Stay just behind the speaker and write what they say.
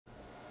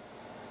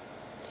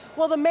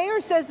Well, the mayor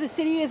says the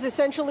city is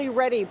essentially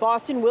ready.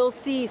 Boston will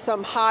see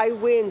some high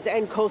winds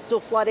and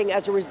coastal flooding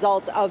as a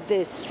result of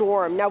this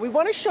storm. Now, we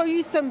want to show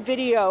you some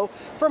video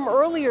from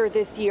earlier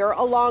this year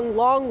along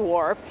Long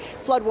Wharf,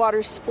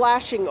 floodwaters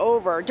splashing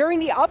over. During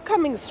the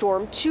upcoming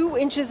storm, 2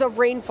 inches of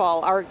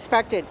rainfall are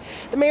expected.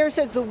 The mayor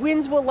says the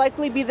winds will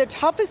likely be the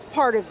toughest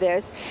part of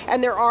this,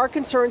 and there are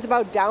concerns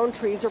about downed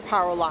trees or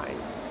power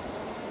lines.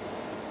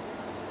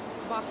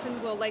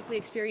 Boston will likely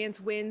experience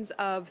winds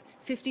of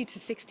 50 to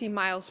 60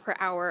 miles per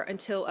hour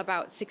until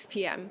about 6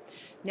 p.m.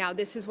 Now,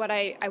 this is what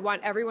I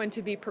want everyone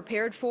to be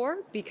prepared for,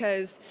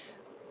 because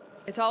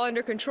it's all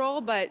under control,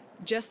 but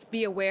just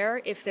be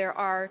aware if there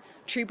are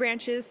tree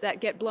branches that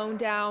get blown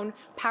down,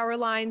 power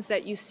lines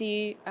that you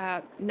see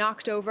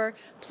knocked over,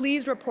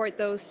 please report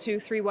those to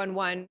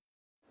 311.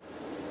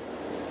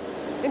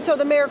 And so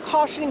the mayor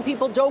cautioning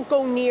people, don't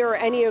go near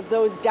any of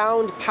those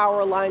downed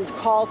power lines.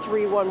 Call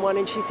 311,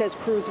 and she says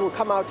crews will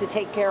come out to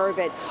take care of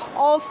it.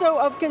 Also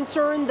of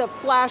concern, the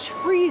flash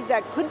freeze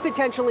that could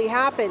potentially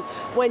happen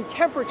when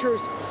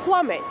temperatures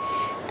plummet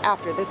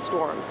after this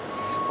storm.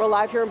 We're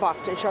live here in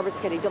Boston. Sharma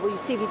Sketty,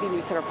 WCVB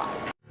News Center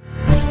 5.